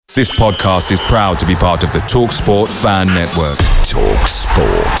This podcast is proud to be part of the TalkSport Fan Network.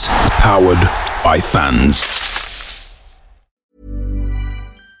 TalkSport. Powered by fans.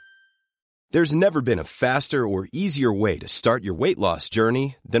 There's never been a faster or easier way to start your weight loss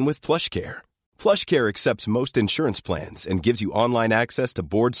journey than with PlushCare. PlushCare accepts most insurance plans and gives you online access to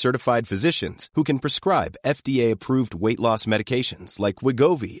board-certified physicians who can prescribe FDA-approved weight loss medications like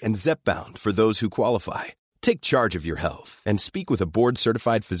Wegovy and Zepbound for those who qualify. Take charge of your health and speak with a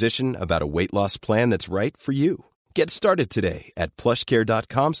board-certified physician about a weight loss plan that's right for you. Get started today at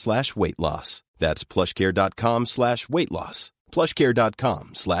plushcare.com/weight loss. That's plushcare.com/weight loss.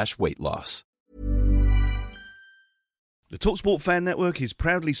 plushcare.com/weight loss. The TalkSport Fan Network is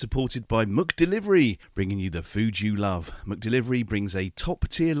proudly supported by McDelivery, bringing you the food you love. McDelivery brings a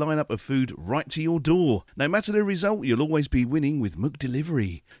top-tier lineup of food right to your door. No matter the result, you'll always be winning with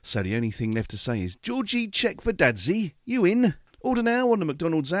McDelivery. So the only thing left to say is, Georgie, check for Dadsy. You in? Order now on the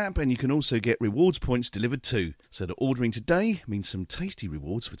McDonald's app, and you can also get rewards points delivered too. So that ordering today means some tasty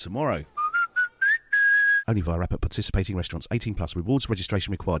rewards for tomorrow. Only via app at participating restaurants. 18 plus. Rewards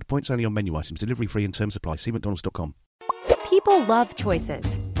registration required. Points only on menu items. Delivery free and terms apply. See mcdonalds.com. People love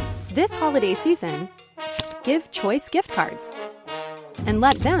choices. This holiday season, give Choice gift cards and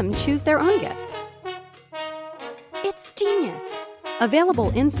let them choose their own gifts. It's genius. Available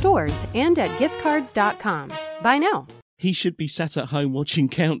in stores and at giftcards.com. Buy now. He should be sat at home watching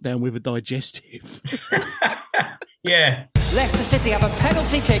Countdown with a digestive. Yeah. Leicester City have a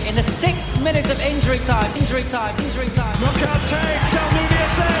penalty kick in the 6th minute of injury time. Knockout takes, Almunia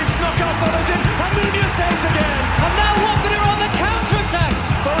saves, knockout follows in, Almunia saves again. And now Watford are on the counter-attack.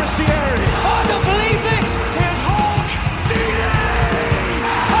 Forestieri. Oh, I don't believe this. Here's Hulk. Deeney.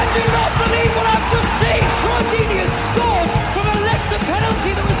 I do not believe what I've just seen. Troy Deeney has scored from a Leicester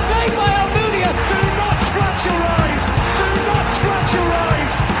penalty that was saved by Almunia. Do not scratch your eyes. Do not scratch your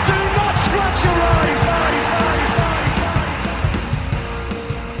eyes. Do not scratch your eyes.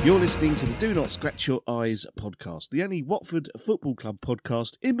 You're listening to the Do Not Scratch Your Eyes podcast, the only Watford Football Club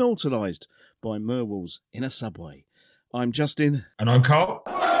podcast immortalised by Merwells in a subway. I'm Justin. And I'm Carl.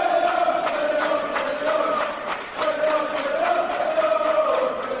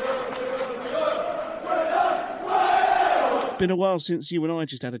 Been a while since you and I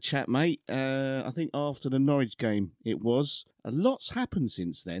just had a chat, mate. I think after the Norwich game it was. A lot's happened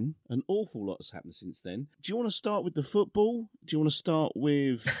since then. An awful lot has happened since then. Do you want to start with the football? Do you want to start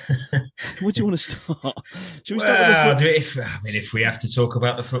with... Where do you want to start? Should we start with the football? If we have to talk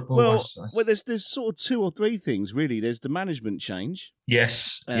about the football... Well, there's sort of two or three things, really. There's the management change.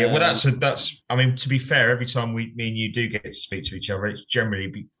 Yes. That's. To be fair, every time me and you do get to speak to each other, it's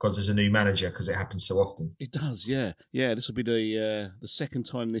generally because there's a new manager, because it happens so often. It does, yeah. Yeah, this will be the second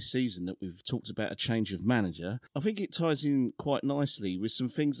time this season that we've talked about a change of manager. I think it ties in quite nicely with some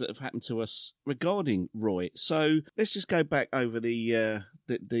things that have happened to us regarding Roy. So let's just go back over the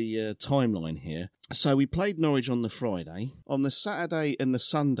timeline here. So we played Norwich on the Friday. On the Saturday and the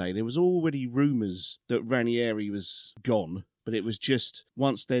Sunday, there was already rumours that Ranieri was gone, but it was just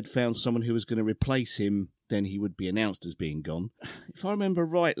once they'd found someone who was going to replace him, then he would be announced as being gone. If I remember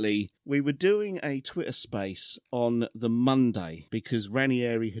rightly, we were doing a Twitter space on the Monday because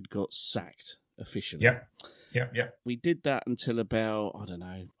Ranieri had got sacked officially. Yeah. We did that until about,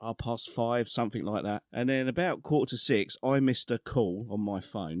 5:30, something like that. And then about 5:45, I missed a call on my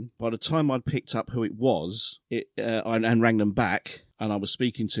phone. By the time I'd picked up who it was, and rang them back, and I was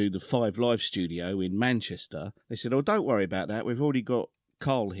speaking to the 5 Live studio in Manchester, they said, "Oh, don't worry about that. We've already got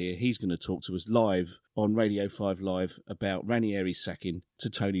Carl here. He's going to talk to us live on Radio 5 Live about Ranieri's sacking to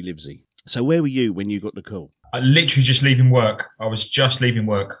Tony Livesey." So where were you when you got the call? I literally just leaving work. I was just leaving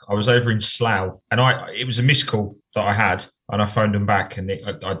work. I was over in Slough, and it was a missed call that I had, and I phoned them back, and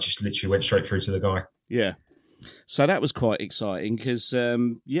I just literally went straight through to the guy. Yeah. So that was quite exciting because,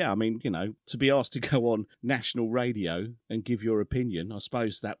 to be asked to go on national radio and give your opinion, I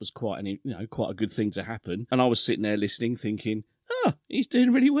suppose that was quite a good thing to happen. And I was sitting there listening, thinking, he's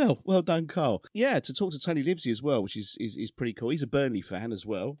doing really well. Well done, Carl. Yeah, to talk to Tony Livesey as well, which is pretty cool. He's a Burnley fan as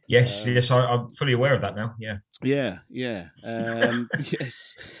well. Yes, I'm fully aware of that now, yeah. Yeah.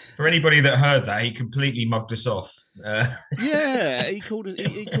 Yes. For anybody that heard that, he completely mugged us off. Yeah, he called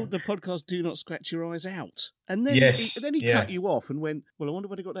the podcast "Do Not Scratch Your Eyes Out," and then he cut you off and went, "Well, I wonder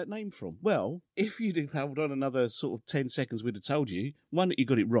where he got that name from." Well, if you'd have held on another sort of 10 seconds, we'd have told you, 1, that you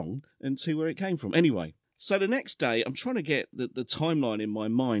got it wrong, and 2, where it came from. Anyway. So the next day, I'm trying to get the timeline in my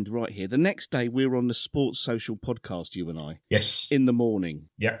mind right here. The next day, we were on the Sports Social podcast, you and I. Yes. In the morning.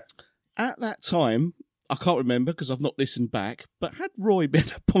 Yeah. At that time, I can't remember because I've not listened back, but had Roy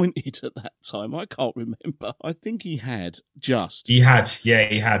been appointed at that time? I can't remember. I think he had just. He had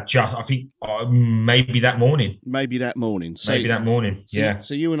just. I think maybe that morning. Maybe that morning. So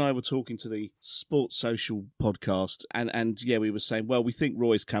you and I were talking to the Sports Social podcast, and we were saying, well, we think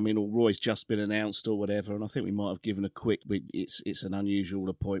Roy's coming, or Roy's just been announced, or whatever. And I think we might have given a quick. It's an unusual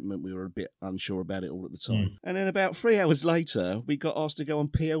appointment. We were a bit unsure about it all at the time. And then about 3 hours later, we got asked to go on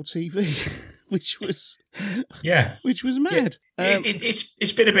PLTV, which was mad.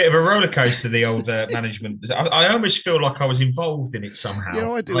 It's been a bit of a roller coaster, the old management. I almost feel like I was involved in it somehow.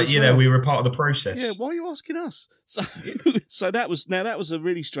 Yeah, I do. Like, as well. we were part of the process. Yeah, why are you asking us? So that was a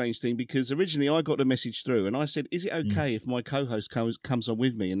really strange thing, because originally I got a message through and I said, is it okay if my co-host comes on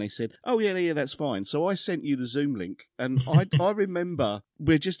with me? And they said, oh yeah, that's fine. So I sent you the Zoom link, and I remember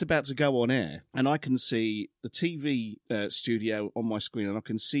we're just about to go on air, and I can see the TV studio on my screen, and I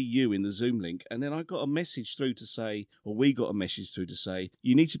can see you in the Zoom link. And then I got a message through to say, or we got a message through to say,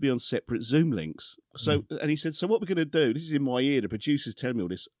 you need to be on separate Zoom links. So, and he said, so what we're going to do, this is in my ear, the producer's telling me all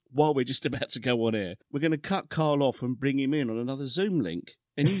this, while we're just about to go on air, we're going to cut Carl off and bring him in on another Zoom link.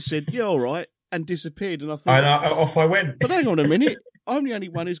 And you said, yeah, all right, and disappeared. And I thought, off I went. But hang on a minute. I'm the only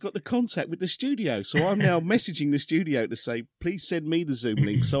one who's got the contact with the studio. So I'm now messaging the studio to say, please send me the Zoom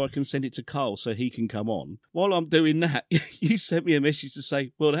link so I can send it to Carl so he can come on. While I'm doing that, you sent me a message to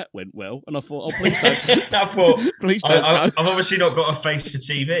say, well, that went well. And I thought, oh, please don't. Please don't go. I've obviously not got a face for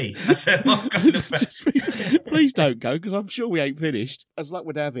TV. I said, please don't go, because I'm sure we ain't finished. As luck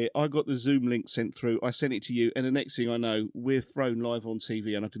would have it, I got the Zoom link sent through. I sent it to you. And the next thing I know, we're thrown live on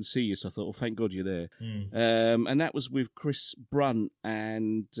TV and I can see you. So I thought, well, thank God you're there. And that was with Chris Brunt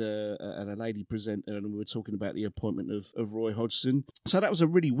and a lady presenter, and we were talking about the appointment of Roy Hodgson. So that was a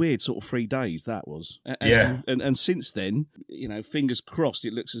really weird sort of 3 days, that was. And since then, fingers crossed,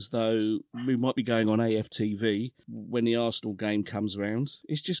 it looks as though we might be going on AFTV when the Arsenal game comes around.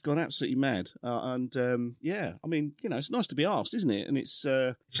 It's just gone absolutely mad. It's nice to be asked, isn't it? And it's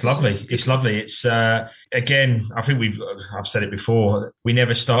lovely. It's lovely. It's again, I think I've said it before, we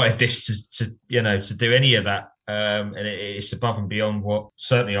never started this to do any of that. And it's above and beyond what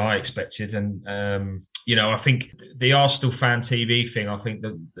certainly I expected. And, I think the Arsenal Fan TV thing, I think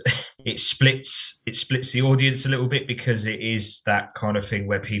that it splits the audience a little bit, because it is that kind of thing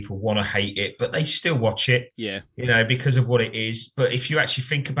where people want to hate it, but they still watch it. Yeah. Because of what it is. But if you actually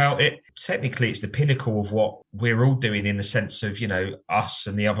think about it, technically it's the pinnacle of what we're all doing, in the sense of, us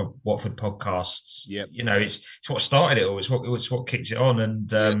and the other Watford podcasts. Yep. It's what started it all. It's what kicks it on.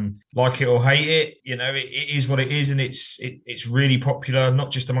 And like it or hate it, it is what it is, and it's really popular,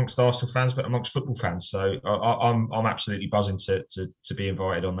 not just amongst Arsenal fans, but amongst football fans. So I'm absolutely buzzing to be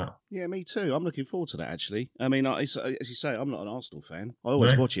invited on that. Yeah, me too. I'm looking forward to that, actually. I mean, as you say, I'm not an Arsenal fan. I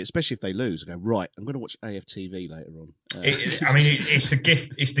always watch it, especially if they lose. I go, right, I'm going to watch AFTV later on. It's the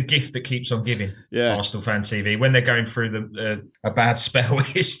gift. It's the gift that keeps on giving. Yeah. Arsenal Fan TV, when they're going through a bad spell,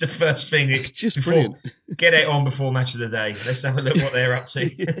 it's the first thing. It's just brilliant. Get it on before match of the day. Let's have a look what they're up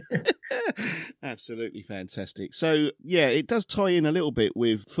to. Absolutely fantastic. So, yeah, it does tie in a little bit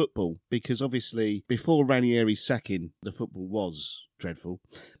with football, because obviously before Ranieri's sacking, the football was dreadful.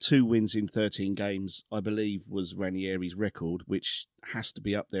 2 wins in 13 games, I believe, was Ranieri's record, which has to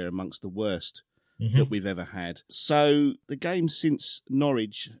be up there amongst the worst that we've ever had. So the games since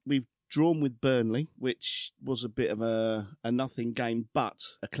Norwich, we've drawn with Burnley, which was a bit of a nothing game, but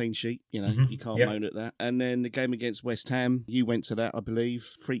a clean sheet. You can't moan at that. And then the game against West Ham, you went to that, I believe.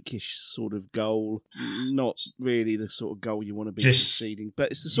 Freakish sort of goal. Not really the sort of goal you want to be conceding,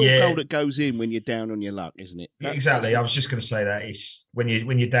 but it's the sort of goal that goes in when you're down on your luck, isn't it? Exactly. I was just going to say that. It's when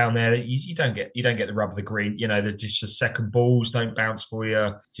you're down there, you don't get the rub of the green. Just the second balls don't bounce for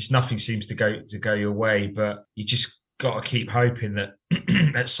you. Just nothing seems to go your way, but you just got to keep hoping that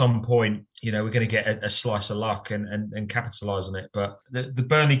at some point, we're going to get a slice of luck and capitalise on it. But the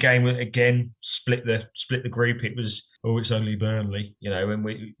Burnley game, again, split the group. It was, it's only Burnley, and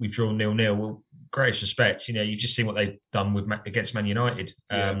we've drawn 0-0. Well, greatest respect, you've just seen what they've done against Man United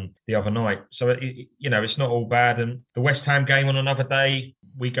the other night. So, it's not all bad. And the West Ham game on another day,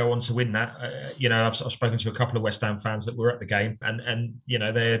 we go on to win that. I've spoken to a couple of West Ham fans that were at the game, and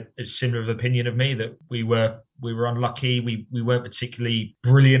they're similar of opinion of me, that we were unlucky. We weren't particularly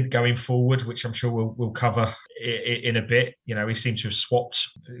brilliant going forward, which I'm sure we'll cover in a bit. You know, we seem to have swapped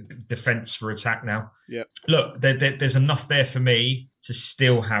defence for attack now. Yeah. Look, there's enough there for me to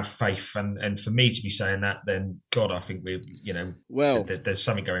still have faith, and for me to be saying that, then God, I think there's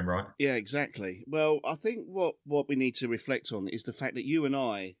something going right. Yeah, exactly. Well, I think what we need to reflect on is the fact that you and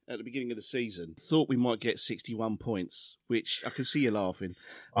I, at the beginning of the season, thought we might get 61 points, which I can see you laughing.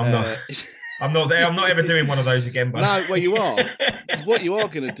 I'm not there. I'm not ever doing one of those again. But no, well, you are. What you are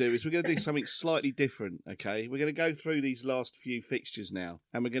going to do is we're going to do something slightly different, okay? We're going to go through these last few fixtures now,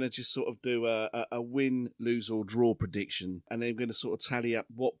 and we're going to just sort of do a win, lose or draw prediction, and then we're going to sort of tally up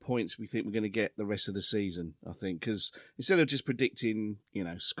what points we think we're going to get the rest of the season, I think, because instead of just predicting,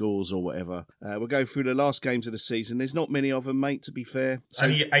 scores or whatever, we'll go through the last games of the season. There's not many of them, mate, to be fair. So,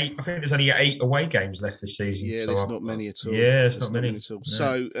 only 8, I think there's only 8 away games left this season. Yeah, there's not many at all. Yeah, it's not many at all. No.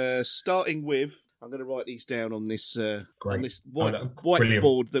 So, starting with, I'm going to write these down on this Brilliant.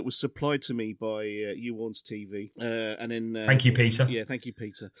 whiteboard that was supplied to me by Uwans TV. And then thank you, Peter. Yeah, thank you,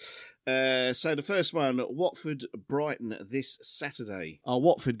 Peter. So the first one, Watford-Brighton this Saturday. Are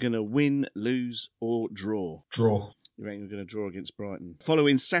Watford going to win, lose or draw? Draw. You reckon we're going to draw against Brighton?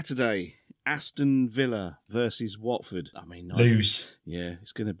 Following Saturday, Aston Villa versus Watford. Lose. Yeah,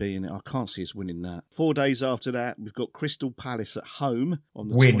 it's going to be in it. I can't see us winning that. 4 days after that, we've got Crystal Palace at home on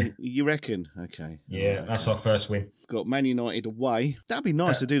the win. You reckon? Okay. Yeah, that's our first win. Got Man United away. That'd be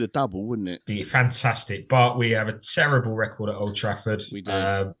nice to do the double, wouldn't it? Be fantastic, but we have a terrible record at Old Trafford. We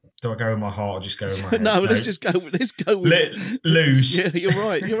do. Do I go with my heart or just go with my head? No, let's go with lose. Yeah, you're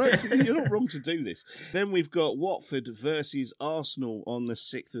right. You're not wrong to do this. Then we've got Watford versus Arsenal on the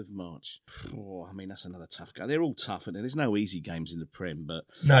 6th of March. That's another tough game. They're all tough, and there's no easy games in the Prem, but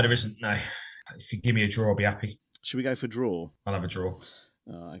no, there isn't. No, if you give me a draw, I'll be happy. Should we go for draw? I'll have a draw.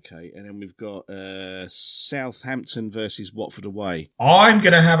 Okay, and then we've got Southampton versus Watford away. I'm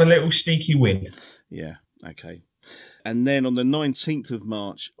going to have a little sneaky win. Yeah, okay. And then on the 19th of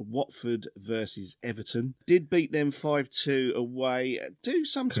March, Watford versus Everton. Did beat them 5-2 away. Do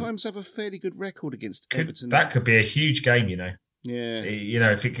sometimes have a fairly good record against Everton. That could be a huge game, Yeah.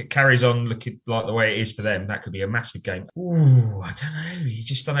 If it carries on looking like the way it is for them, that could be a massive game. Ooh, I don't know. You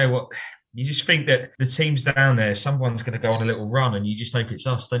just don't know what... You just think that the teams down there, someone's going to go on a little run, and you just hope it's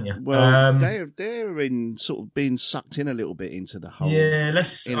us, don't you? Well, they're in sort of being sucked in a little bit into the hole. Yeah,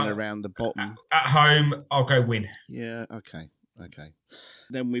 and around the bottom. At home, I'll go win. Yeah, okay.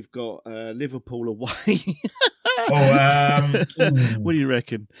 Then we've got Liverpool away. What do you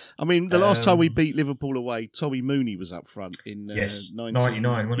reckon? The last time we beat Liverpool away, Tommy Mooney was up front in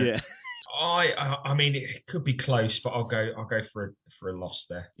 99, wasn't it? Yeah. It could be close, but I'll go for a loss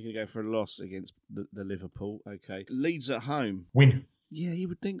there. You're going to go for a loss against the Liverpool. Okay. Leeds at home. Win. Yeah, you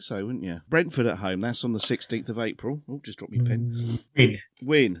would think so, wouldn't you? Brentford at home. That's on the 16th of April. Oh, just dropped my pen.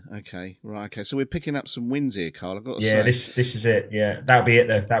 Win. Okay. Right. Okay. So we're picking up some wins here, Carl. I've got to say. Yeah, this is it. Yeah, that'll be it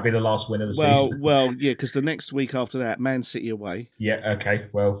though. That'll be the last win of the season. Well, yeah, because the next week after that, Man City away. Yeah. Okay.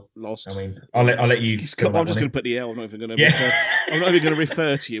 Well, lost. I'll let you. I'm just going to put the L. I'm not even going to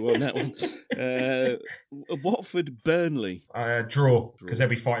refer to you on that one. Watford, Burnley. Draw, because they'll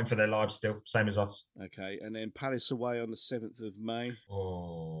be fighting for their lives still, same as us. Okay, and then Palace away on the 7th of May.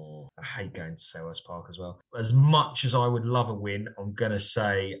 Oh, I hate going to Selhurst Park as well. As much as I would love a win, I'm going to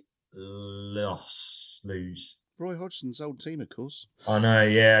say lose. Roy Hodgson's old team, of course. I know,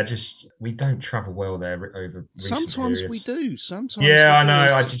 yeah. We don't travel well there over Sometimes periods. we do. Sometimes. Yeah, I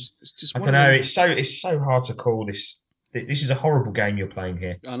know. I don't know. It's so hard to call this. This is a horrible game you're playing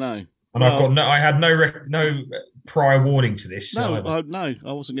here. I know. And I had no prior warning to this. No, I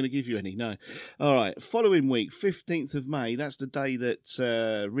wasn't going to give you any. No. All right. Following week, 15th of May. That's the day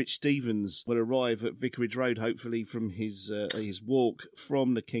that Rich Stevens will arrive at Vicarage Road, hopefully from his walk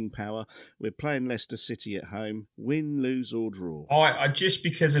from the King Power. We're playing Leicester City at home. Win, lose or draw. I just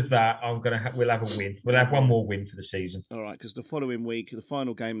because of that, we'll have a win. We'll have one more win for the season. All right, because the following week, the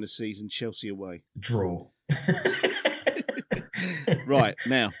final game of the season, Chelsea away. Draw. Right,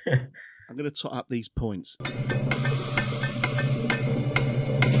 now, I'm going to tot up these points.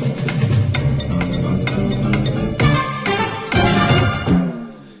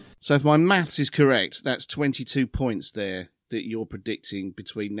 So if my maths is correct, that's 22 points there that you're predicting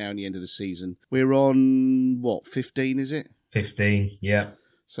between now and the end of the season. We're on, 15, is it? 15, yeah.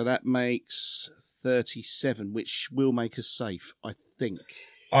 So that makes 37, which will make us safe, I think.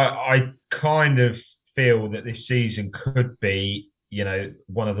 I kind of feel that this season could be,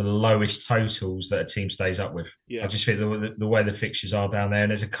 one of the lowest totals that a team stays up with. Yeah. I just think the way the fixtures are down there, and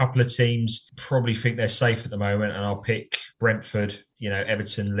there's a couple of teams probably think they're safe at the moment, and I'll pick Brentford,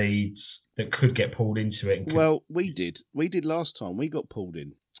 Everton, Leeds, that could get pulled into it. Well, we did last time. We got pulled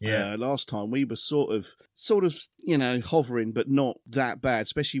in. Last time we were sort of, hovering, but not that bad,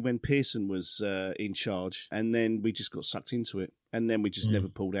 especially when Pearson was in charge. And then we just got sucked into it. And then we just never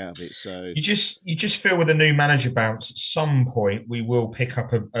pulled out of it. So you just feel with a new manager bounce, at some point we will pick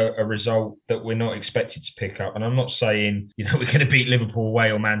up a result that we're not expected to pick up. And I'm not saying we're going to beat Liverpool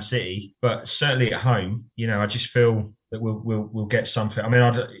away or Man City, but certainly at home, I just feel that we'll get something. I mean,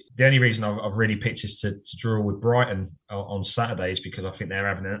 the only reason I've really picked is to draw with Brighton on Saturday is because I think they're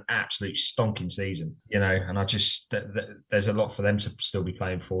having an absolute stonking season, and there's a lot for them to still be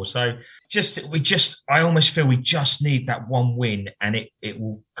playing for. So I almost feel we just need that one win, and it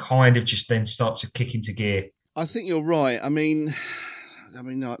will kind of just then start to kick into gear. I think you're right. I mean,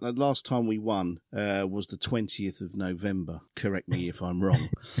 the last time we won was the 20th of November. Correct me if I'm wrong.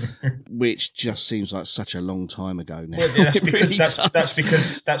 Which just seems like such a long time ago now. Well, that's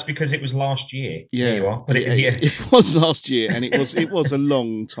because it was last year. Yeah, there you are. But it was last year, and it was a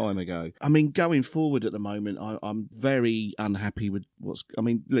long time ago. I mean, going forward at the moment, I'm very unhappy with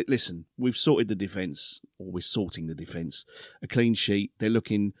listen, we've sorted the defence, or we're sorting the defence. A clean sheet. They're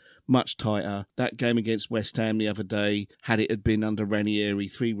looking much tighter. That game against West Ham the other day, had it been under Ranieri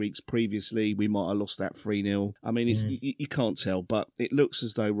 3 weeks previously, we might have lost that 3-0. I mean, you can't tell, but it looks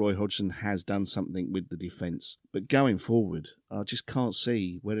as though Roy Hodgson has done something with the defence. But going forward, I just can't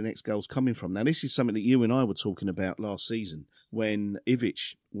see where the next goal's coming from. Now, this is something that you and I were talking about last season when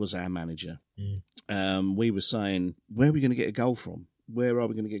Ivic was our manager. We were saying, where are we going to get a goal from? Where are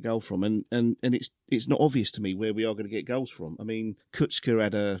we going to get goal from? And it's not obvious to me where we are going to get goals from. I mean, Kutska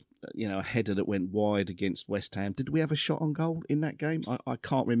had a header that went wide against West Ham. Did we have a shot on goal in that game? I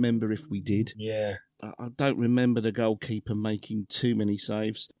can't remember if we did. Yeah. I don't remember the goalkeeper making too many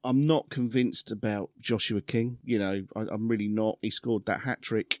saves. I'm not convinced about Joshua King. I'm really not. He scored that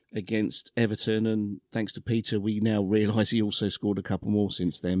hat-trick against Everton, and thanks to Peter, we now realise he also scored a couple more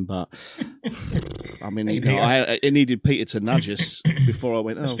since then. But, I mean, I needed Peter to nudge us before I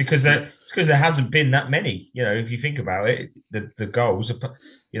went, It's because there hasn't been that many. If you think about it, the goals are...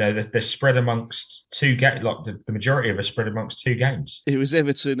 they're spread amongst two games. Like the majority of us spread amongst two games. It was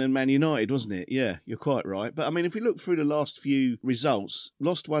Everton and Man United, wasn't it? Yeah, you're quite right. But I mean, if we look through the last few results,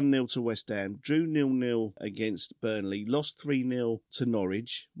 lost 1-0 to West Ham, drew 0-0 against Burnley, lost 3-0 to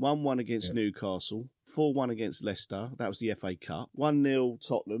Norwich, 1-1 against Newcastle, 4-1 against Leicester. That was the FA Cup. 1-0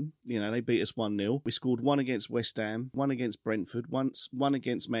 Tottenham. They beat us 1-0. We scored 1 against West Ham, 1 against Brentford, 1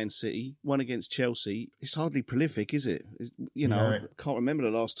 against Man City, 1 against Chelsea. It's hardly prolific, is it? No. I can't remember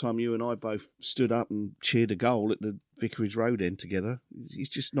the last time you and I both stood up and cheered a goal at the Vicarage Road end together. It's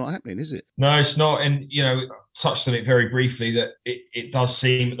just not happening, is it? No, it's not. And, touched on it very briefly that it does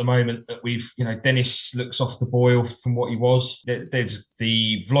seem at the moment that we've, Dennis looks off the boil from what he was. There's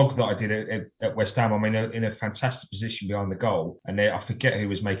the vlog that I did at West Ham. I'm in a fantastic position behind the goal. And I forget who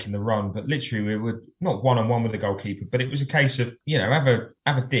was making the run, but literally we were not one-on-one with the goalkeeper, but it was a case of,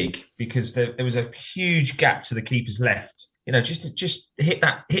 have a dig, because there was a huge gap to the keeper's left. Just hit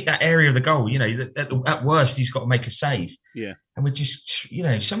that area of the goal. At worst, he's got to make a save. Yeah. And we're just,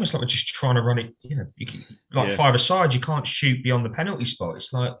 it's almost like we're just trying to run it, five-a-side. You can't shoot beyond the penalty spot.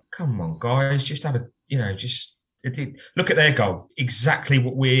 It's like, come on, guys, just have look at their goal. Exactly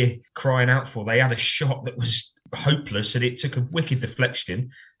what we're crying out for. They had a shot that was hopeless, and it took a wicked deflection,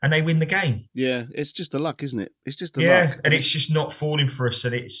 and they win the game. Yeah, it's just the luck, isn't it? It's just the luck. Yeah, and it's just not falling for us.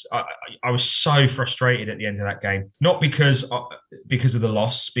 And I was so frustrated at the end of that game. Not because of the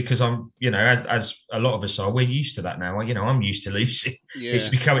loss, because I'm, as a lot of us are, we're used to that now. I'm used to losing. Yeah. It's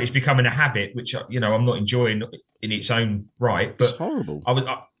becoming a habit, which I'm not enjoying in its own right. But it's horrible.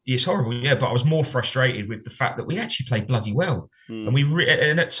 It's horrible, yeah, but I was more frustrated with the fact that we actually played bloody well. And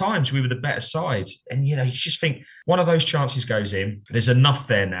and at times we were the better side. And, you just think one of those chances goes in, there's enough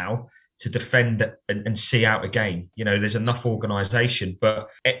there now to defend and see out a game. There's enough organisation, but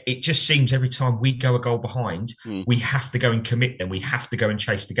it just seems every time we go a goal behind, we have to go and commit them. We have to go and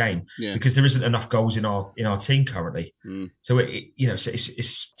chase the game because there isn't enough goals in our team currently. So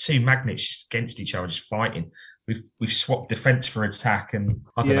it's two magnets just against each other, just fighting. We've swapped defence for attack, and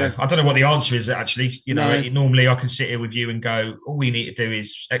I don't know what the answer is actually. Normally I can sit here with you and go, all we need to do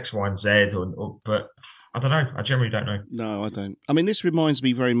is X, Y, and Z, but I don't know. I generally don't know. No, I don't. I mean, this reminds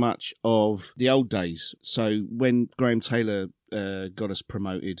me very much of the old days. So when Graham Taylor got us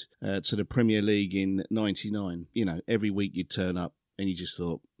promoted to the Premier League in '99, every week you'd turn up and you just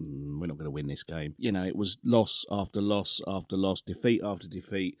thought, we're not going to win this game. It was loss after loss after loss, defeat after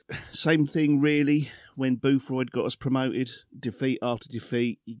defeat. Same thing, really, when Boothroyd got us promoted, defeat after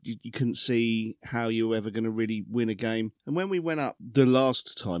defeat. You couldn't see how you were ever going to really win a game. And when we went up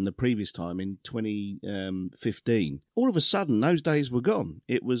the previous time in 2015, all of a sudden those days were gone.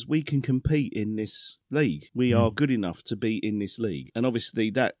 It was, we can compete in this league. We are good enough to be in this league. And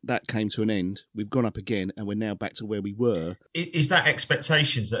obviously that came to an end. We've gone up again and we're now back to where we were. Is that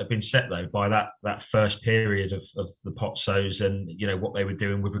expectations that have been set though by that first period of the Potsos and what they were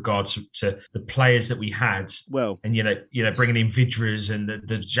doing with regards to the players that we had? Well, and bringing in Vidras and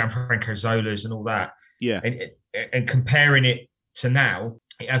the Gianfranco Zolas and all that. Yeah, and comparing it to now,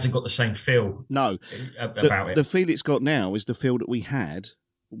 it hasn't got the same feel. No, about it. The feel it's got now is the feel that we had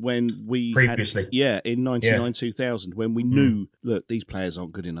when we previously, in 99, 2000, when we knew that these players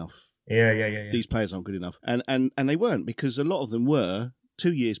aren't good enough. Yeah. These players aren't good enough, and they weren't, because a lot of them were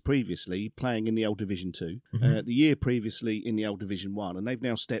 2 years previously playing in the old Division 2, the year previously in the old Division 1, and they've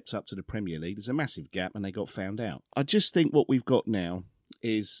now stepped up to the Premier League. There's a massive gap, and they got found out. I just think what we've got now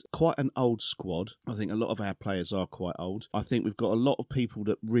is quite an old squad. I think a lot of our players are quite old. I think we've got a lot of people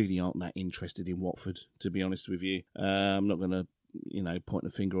that really aren't that interested in Watford, to be honest with you. I'm not going to, point a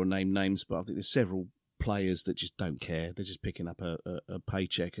finger or name names, but I think there's several players that just don't care. They're just picking up a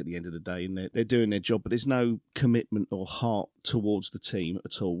paycheck at the end of the day, and they're doing their job, but there's no commitment or heart towards the team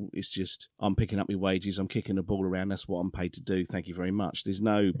at all. It's just, I'm picking up my wages, I'm kicking the ball around, that's what I'm paid to do, thank you very much. There's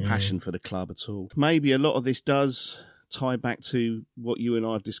no passion for the club at all. Maybe a lot of this does tie back to what you and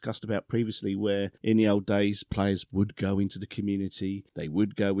I have discussed about previously, where in the old days players would go into the community, they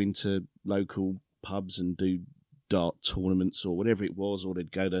would go into local pubs and do dart tournaments or whatever it was, or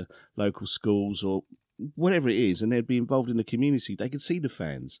they'd go to local schools or whatever it is, and they'd be involved in the community. They could see the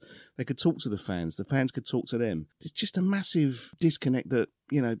fans, they could talk to the fans could talk to them. There's just a massive disconnect that,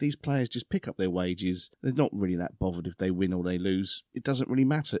 these players just pick up their wages. They're not really that bothered if they win or they lose. It doesn't really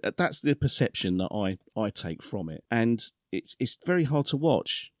matter. That's the perception that I take from it. And it's very hard to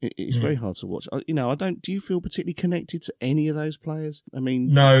watch. It's very hard to watch. I don't. Do you feel particularly connected to any of those players? I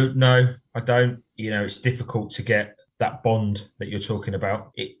mean, no, I don't. It's difficult to get that bond that you're talking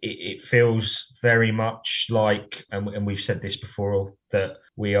about. It feels very much like, and we've said this before, that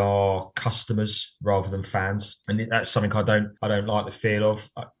we are customers rather than fans, and that's something I don't like the feel of.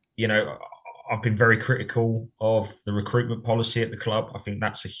 I've been very critical of the recruitment policy at the club. I think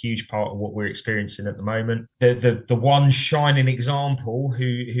that's a huge part of what we're experiencing at the moment. The one shining example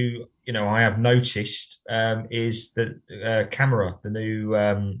who I have noticed is the Camara, the new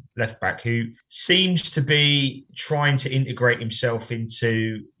left back, who seems to be trying to integrate himself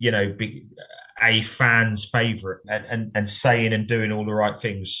into a fan's favourite and saying and doing all the right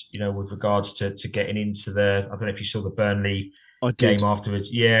things, with regards to getting into the, I don't know if you saw the Burnley game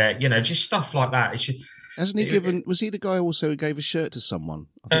afterwards. Yeah, just stuff like that. It's just, hasn't he given? Was he the guy also who gave a shirt to someone?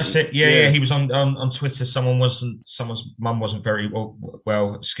 That's it. Yeah. He was on Twitter. Someone's mum wasn't very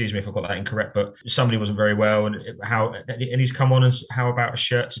well. Excuse me if I got that incorrect, but somebody wasn't very well, and he's come on and how about a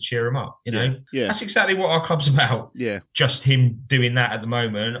shirt to cheer him up? Yeah. That's exactly what our club's about. Yeah, just him doing that at the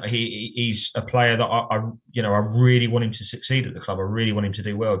moment. He's a player that I really want him to succeed at the club. I really want him to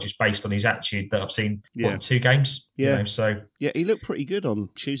do well, just based on his attitude that I've seen in 2 games. Yeah, so he looked pretty good on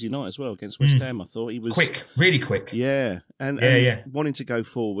Tuesday night as well against West Ham. I thought he was quick, really quick. Yeah, and wanting to go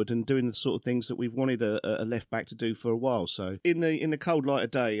forward and doing the sort of things that we've wanted a left back to do for a while. So in the cold light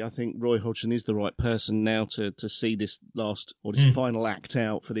of day, I think Roy Hodgson is the right person now to see this final act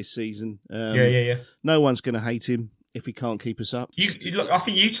out for this season. No one's going to hate him if he can't keep us up. Look, I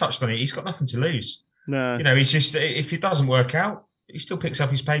think you touched on it. He's got nothing to lose. No, he's just, if it doesn't work out, he still picks up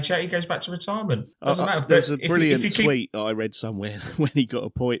his paycheck. He goes back to retirement. Doesn't matter. There's a brilliant tweet that I read somewhere when he got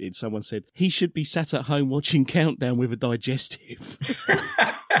appointed. Someone said he should be sat at home watching Countdown with a digestive.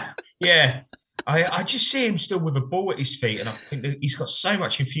 Yeah. I just see him still with a ball at his feet, and I think that he's got so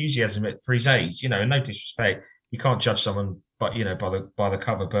much enthusiasm for his age. No disrespect, you can't judge someone, but by the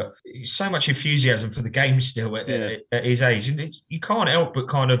cover. But so much enthusiasm for the game still at his age, and you can't help but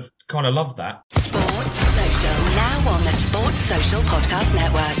kind of love that. Sports Social, now on the Sports Social Podcast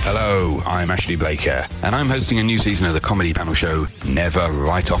Network. Hello, I'm Ashley Blaker, and I'm hosting a new season of the comedy panel show Never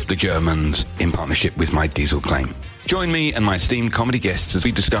Write Off the Germans in partnership with My Diesel Claim. Join me and my esteemed comedy guests as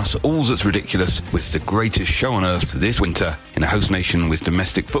we discuss all that's ridiculous with the greatest show on earth this winter in a host nation with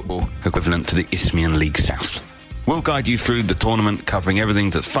domestic football equivalent to the Isthmian League South. We'll guide you through the tournament, covering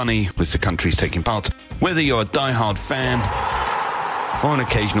everything that's funny with the countries taking part, whether you're a die-hard fan or an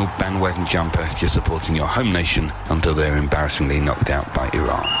occasional bandwagon jumper just supporting your home nation until they're embarrassingly knocked out by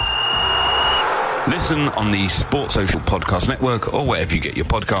Iran. Listen on the Sports Social Podcast Network or wherever you get your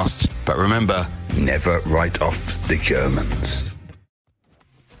podcasts. But remember, never write off the Germans. Social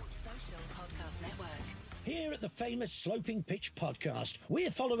Podcast Network. famous Sloping Pitch podcast.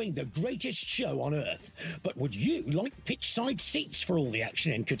 We're following the greatest show on earth. But would you like pitch-side seats for all the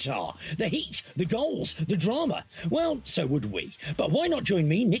action in Qatar? The heat, the goals, the drama? Well, so would we. But why not join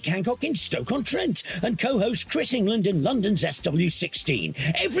me, Nick Hancock, in Stoke-on-Trent and co-host Chris England in London's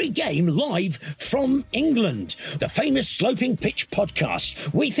SW16? Every game live from England. The famous Sloping Pitch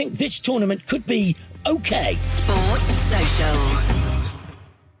podcast. We think this tournament could be okay. Sport Social.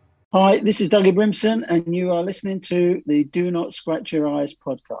 Hi, this is Dougie Brimson, and you are listening to the Do Not Scratch Your Eyes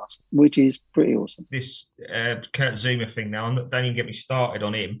podcast, which is pretty awesome. This Kurt Zouma thing now, don't even get me started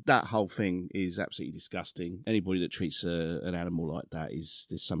on him. That whole thing is absolutely disgusting. Anybody that treats an animal like that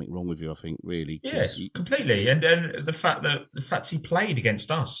there's something wrong with you, I think, really. Yeah, completely. And the fact he played against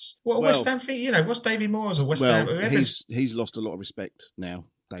us. West Ham thing, what's David Moyes or West Ham? He's lost a lot of respect now.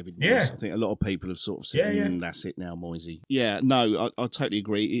 David Moyes. Yeah. I think a lot of people have sort of said, that's it now, Moisey. Yeah, no, I totally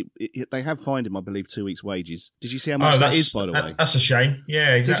agree. They have fined him, I believe, 2 weeks' wages. Did you see how much that is, by the way? That's a shame.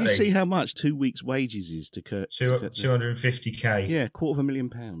 Yeah, exactly. Did you see how much 2 weeks' wages is to Kurt? 250k. Yeah,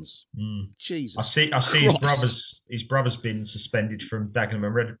 £250,000. Jesus. I see his brother's been suspended from Dagenham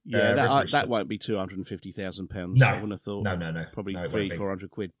and Red. That won't be £250,000. No, I wouldn't have thought. No. Probably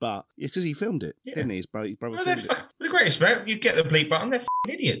 £300-400 But because he filmed it, didn't he? His brother filmed it. With the greatest respect, you get the bleep button. They're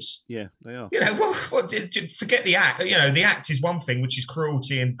idiots. Yeah, they are. Forget the act. The act is one thing, which is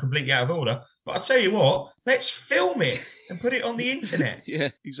cruelty and completely out of order. But I'll tell you what, let's film it and put it on the internet. Yeah,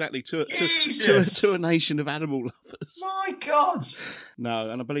 exactly. To a nation of animal lovers. My God.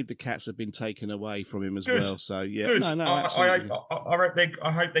 No, and I believe the cats have been taken away from him as well. So yeah, good. No,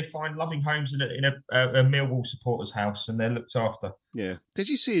 I hope they find loving homes in a Millwall supporters' house and they're looked after. Yeah. Did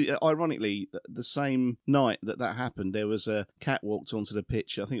you see? Ironically, the same night that happened, there was a cat walked onto the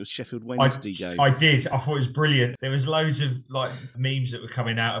pitch. I think it was Sheffield Wednesday game. I did. I thought it was brilliant. There was loads of memes that were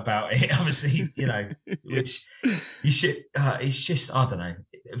coming out about it. Obviously, which you should. It's just, I don't know.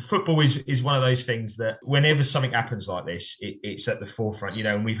 Football is one of those things that whenever something happens like this, it's at the forefront.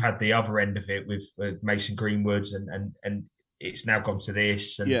 And we've had the other end of it with Mason Greenwood and it's now gone to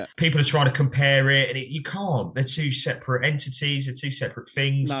this, and people are trying to compare it, and you can't. They're two separate entities. They're two separate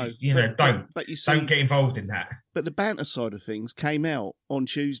things. No, don't get involved in that. But the banter side of things came out on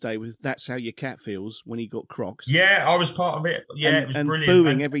Tuesday with "That's How Your Cat Feels" when he got Crocs. Yeah, I was part of it. Yeah, it was brilliant.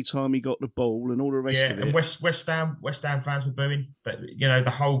 Booing every time he got the ball and all the rest of it. And West Ham fans were booing, but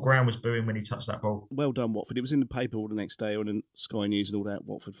the whole ground was booing when he touched that ball. Well done, Watford. It was in the paper all the next day, on Sky News and all that.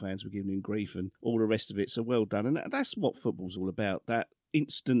 Watford fans were giving him grief and all the rest of it. So well done, and that's what football's all about. That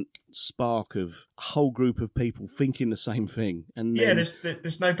instant spark of a whole group of people thinking the same thing. And then,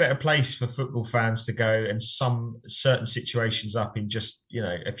 there's no better place for football fans to go and sum certain situations up in just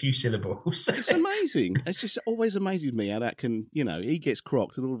a few syllables. It's amazing. It's just always amazes me how that can, he gets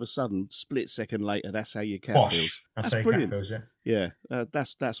Crocs and all of a sudden, split second later, that's how your cat feels. That's how your cat feels, yeah.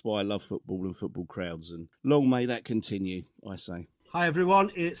 That's why I love football and football crowds, and long may that continue, I say. Hi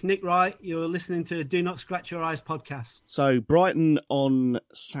everyone, it's Nick Wright. You're listening to Do Not Scratch Your Eyes podcast. So Brighton on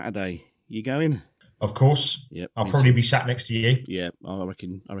Saturday, you going? Of course. Yep. I'll probably be sat next to you. Yeah, I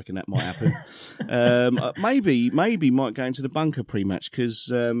reckon that might happen. maybe might go into the bunker pre-match because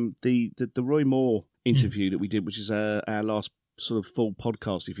the Roy Moore interview that we did, which is our last sort of full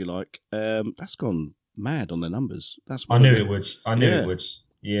podcast, if you like, that's gone mad on the numbers. I knew it would. It would.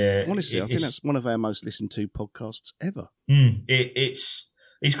 Yeah, honestly, I think that's one of our most listened to podcasts ever. He's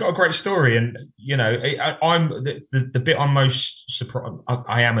got a great story, and I'm the bit I'm most surprised.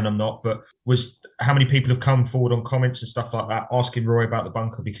 I am and I'm not, but was how many people have come forward on comments and stuff like that, asking Roy about the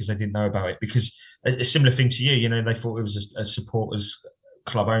bunker because they didn't know about it. Because a similar thing to you, they thought it was a supporters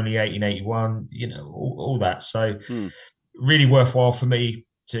club only, 1881, all that. So really worthwhile for me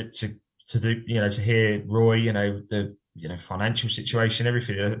to do, to hear Roy, the financial situation,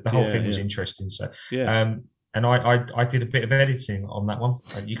 everything. The whole thing was interesting. So, and I did a bit of editing on that one.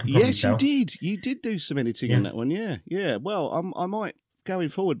 You can probably tell. You did. You did do some editing on that one. Yeah. Well, I might going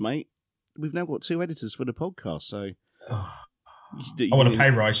forward, mate. We've now got 2 editors for the podcast, so. I want a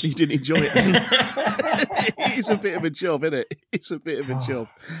pay rise. You didn't enjoy it. It's a bit of a job, isn't it? It's a bit of a job.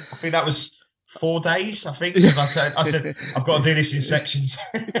 I think that was 4 days, I think, because I said I've got to do this in sections.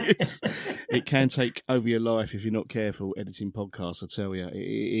 It can take over your life if you're not careful editing podcasts. I tell you,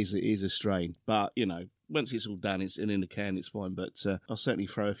 it is a strain. But once it's all done, it's in the can. It's fine. But I'll certainly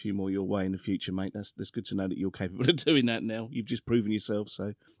throw a few more your way in the future, mate. That's good to know that you're capable of doing that now. You've just proven yourself.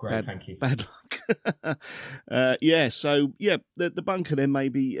 So great, thank you. Bad luck. fuck. The bunker then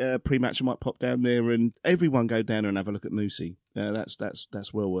maybe pre-match I might pop down there and everyone go down there and have a look at Moosey.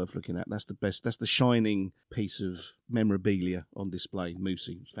 That's well worth looking at. That's the best. That's the shining piece of memorabilia on display.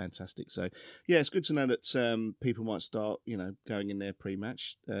 Moosey, it's fantastic. So yeah, it's good to know that people might start, going in there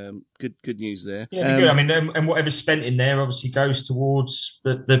pre-match. Good news there. Yeah, good. I mean, and whatever's spent in there obviously goes towards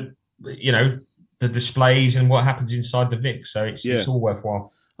the displays and what happens inside the Vic. So it's all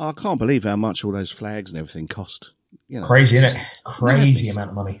worthwhile. I can't believe how much all those flags and everything cost. Crazy, isn't it? Crazy amount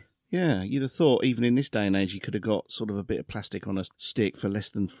of money. Yeah, you'd have thought even in this day and age you could have got sort of a bit of plastic on a stick for less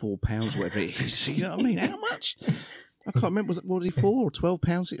than £4, whatever it is. You know what I mean? How much? I can't remember. Was it £4 or £12? I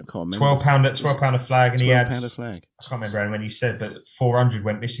can't remember. £12 a flag, and he had £12 a flag. I can't remember when he said, but 400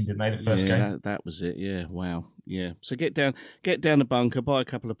 went missing, didn't they? The first game. That was it. Yeah, wow. Yeah. So get down the bunker, buy a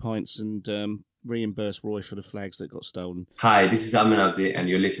couple of pints, and reimburse Roy for the flags that got stolen. Hi, this is Amin Abdi, and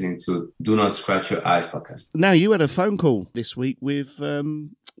you're listening to Do Not Scratch Your Eyes podcast. Now, you had a phone call this week with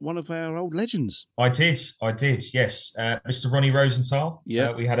one of our old legends. I did, yes. Mr. Ronnie Rosenthal.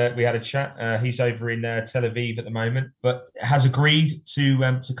 Yeah. We had a chat. He's over in Tel Aviv at the moment, but has agreed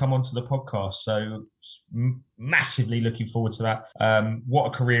to come onto the podcast. So massively looking forward to that. What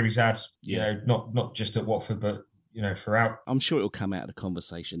a career he's had, not just at Watford, but, throughout. I'm sure it'll come out of the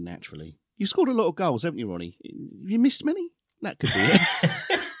conversation naturally. You scored a lot of goals, haven't you, Ronnie? Have you missed many? That could be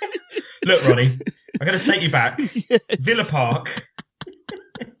it. Look, Ronnie, I'm going to take you back. Yes. Villa Park.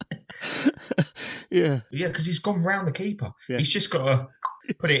 Yeah, because he's gone round the keeper. Yeah. He's just got to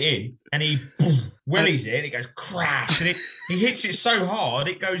put it in, and he willies it, and it goes crash, and he hits it so hard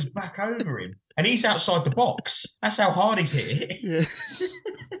it goes back over him, and he's outside the box. That's how hard he's hit it. Yes.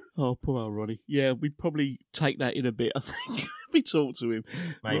 Oh, poor old Ronnie. Yeah, we'd probably take that in a bit, I think. We talk to him.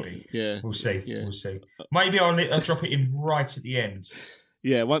 Maybe. Yeah. We'll see. Yeah. We'll see. Maybe I'll drop it in right at the end.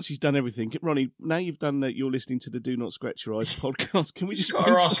 Yeah, once he's done everything. Ronnie, now you've done that, you're listening to the Do Not Scratch Your Eyes podcast. Can we just... I've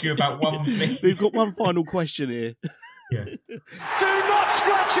got to ask you about one thing. We've got one final question here. Yeah. Do not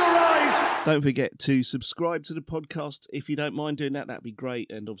scratch your eyes! Don't forget to subscribe to the podcast if you don't mind doing that. That'd be great.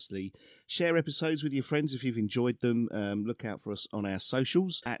 And obviously share episodes with your friends if you've enjoyed them. Look out for us on our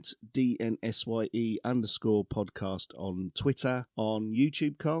socials at DNSYE_podcast on Twitter, on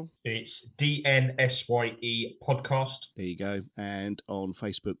YouTube, Carl. It's DNSYE podcast. There you go. And on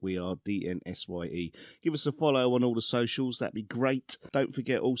Facebook, we are DNSYE. Give us a follow on all the socials. That'd be great. Don't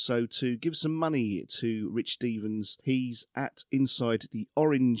forget also to give some money to Rich Stevens. He's at Inside the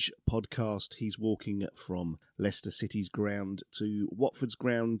Orange podcast. He's walking from Leicester City's ground to Watford's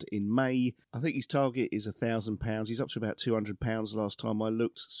ground in May. I think his target is £1,000. He's up to about £200 last time I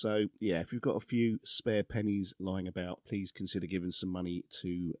looked. So, yeah, if you've got a few spare pennies lying about, please consider giving some money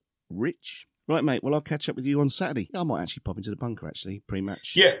to Rich. Right, mate. Well, I'll catch up with you on Saturday. I might actually pop into the bunker, actually,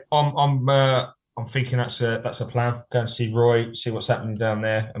 pre-match. Yeah, I'm thinking that's a plan. Go and see Roy, see what's happening down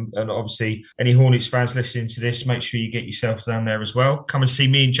there. And obviously, any Hornets fans listening to this, make sure you get yourselves down there as well. Come and see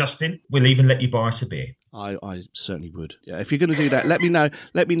me and Justin. We'll even let you buy us a beer. I certainly would. Yeah, if you're going to do that, let me know.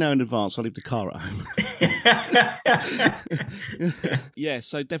 Let me know in advance. I'll leave the car at home. Yeah,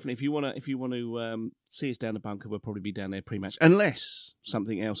 so definitely, if you want to see us down the bunker, we'll probably be down there pre-match, unless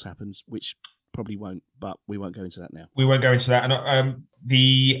something else happens, which probably won't. But we won't go into that now. We won't go into that. And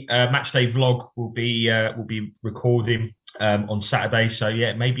the matchday vlog will be recording on Saturday. So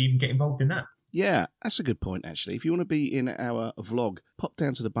yeah, maybe even get involved in that. Yeah, that's a good point. Actually, if you want to be in our vlog, pop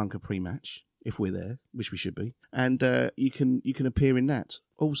down to the bunker pre-match. If we're there, which we should be, and you can appear in that.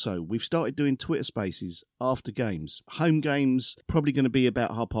 Also, we've started doing Twitter Spaces after games. Home games probably going to be about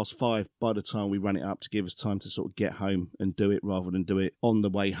 5:30 by the time we run it up to give us time to sort of get home and do it rather than do it on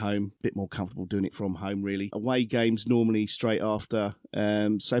the way home. A bit more comfortable doing it from home, really. Away games normally straight after.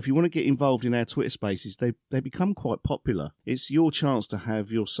 So if you want to get involved in our Twitter Spaces, they become quite popular. It's your chance to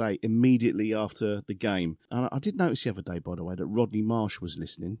have your say immediately after the game. And I did notice the other day, by the way, that Rodney Marsh was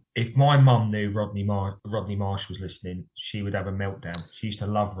listening. If my mum knew Rodney Marsh was listening, she would have a meltdown. She used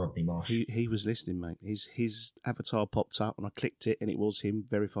to love Rodney Marsh. He was listening, mate. His avatar popped up and I clicked it and it was him,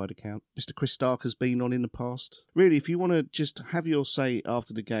 verified account. Mr. Chris Stark has been on in the past. Really, if you want to just have your say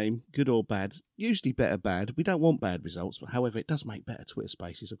after the game, good or bad, usually better bad. We don't want bad results, but however, it does make better Twitter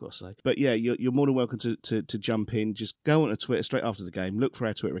Spaces, I've got to say. But yeah, you're more than welcome to jump in. Just go onto Twitter straight after the game, look for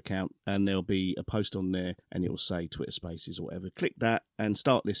our Twitter account, and there'll be a post on there and it will say Twitter Spaces or whatever. Click that and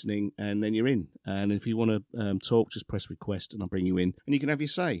start listening, and then you're in. And if you want to talk, just press request and I'll bring you in and you can have your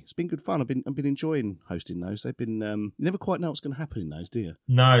say. It's been good fun. I've been enjoying hosting those. They've been you never quite know what's going to happen in those, do you?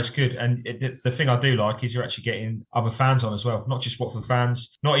 No, it's good. And the thing I do like is you're actually getting other fans on as well, not just Watford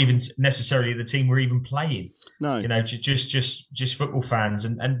fans, not even necessarily the team we're even playing. No, just football fans,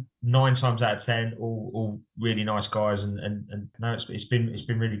 and 9 times out of 10, all really nice guys, and no, it's been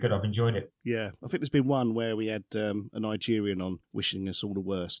really good. I've enjoyed it. Yeah, I think there's been one where we had a Nigerian on wishing us all the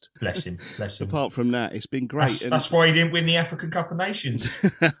worst. Bless him. Apart from that, it's been great. That's why he didn't win the African Cup of Nations.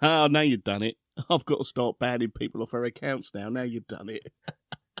 Oh, now you've done it. I've got to start banning people off our accounts now. Now you've done it.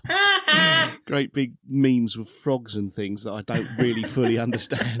 Great big memes with frogs and things that I don't really fully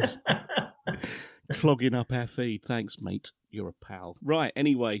understand. Clogging up our feed. Thanks, mate. You're a pal. Right,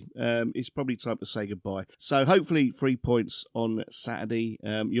 anyway, it's probably time to say goodbye. So hopefully 3 points on Saturday.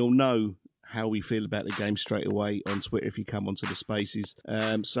 You'll know how we feel about the game straight away on Twitter if you come onto the spaces.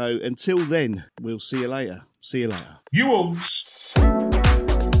 So until then, we'll see you later. See you later. You Wolves.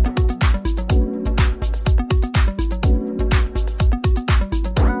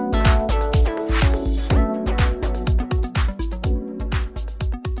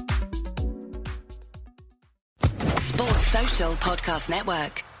 Social Podcast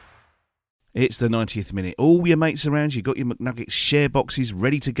Network. It's the 90th minute. All your mates around, you got your McNuggets share boxes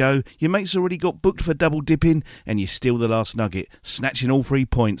ready to go. Your mates already got booked for double dipping, and you steal the last nugget, snatching all 3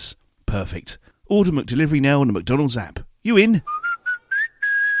 points. Perfect. Order McDelivery now on the McDonald's app. You in?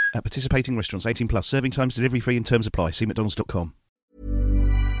 At participating restaurants, 18 plus, serving times, delivery free and terms apply. See mcdonalds.com.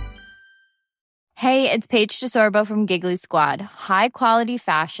 Hey, it's Paige DeSorbo from Giggly Squad. High quality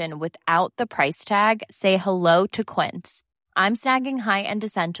fashion without the price tag. Say hello to Quince. I'm snagging high-end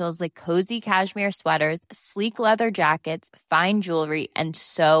essentials like cozy cashmere sweaters, sleek leather jackets, fine jewelry, and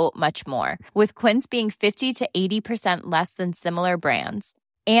so much more. With Quince being 50 to 80% less than similar brands.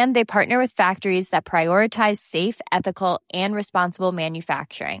 And they partner with factories that prioritize safe, ethical, and responsible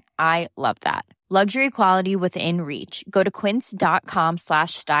manufacturing. I love that. Luxury quality within reach. Go to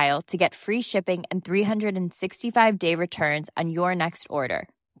quince.com/style to get free shipping and 365-day returns on your next order.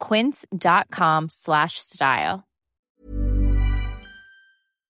 Quince.com/style.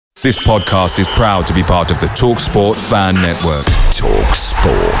 This podcast is proud to be part of the TalkSport Fan Network.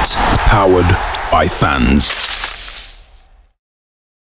 TalkSport. Powered by fans.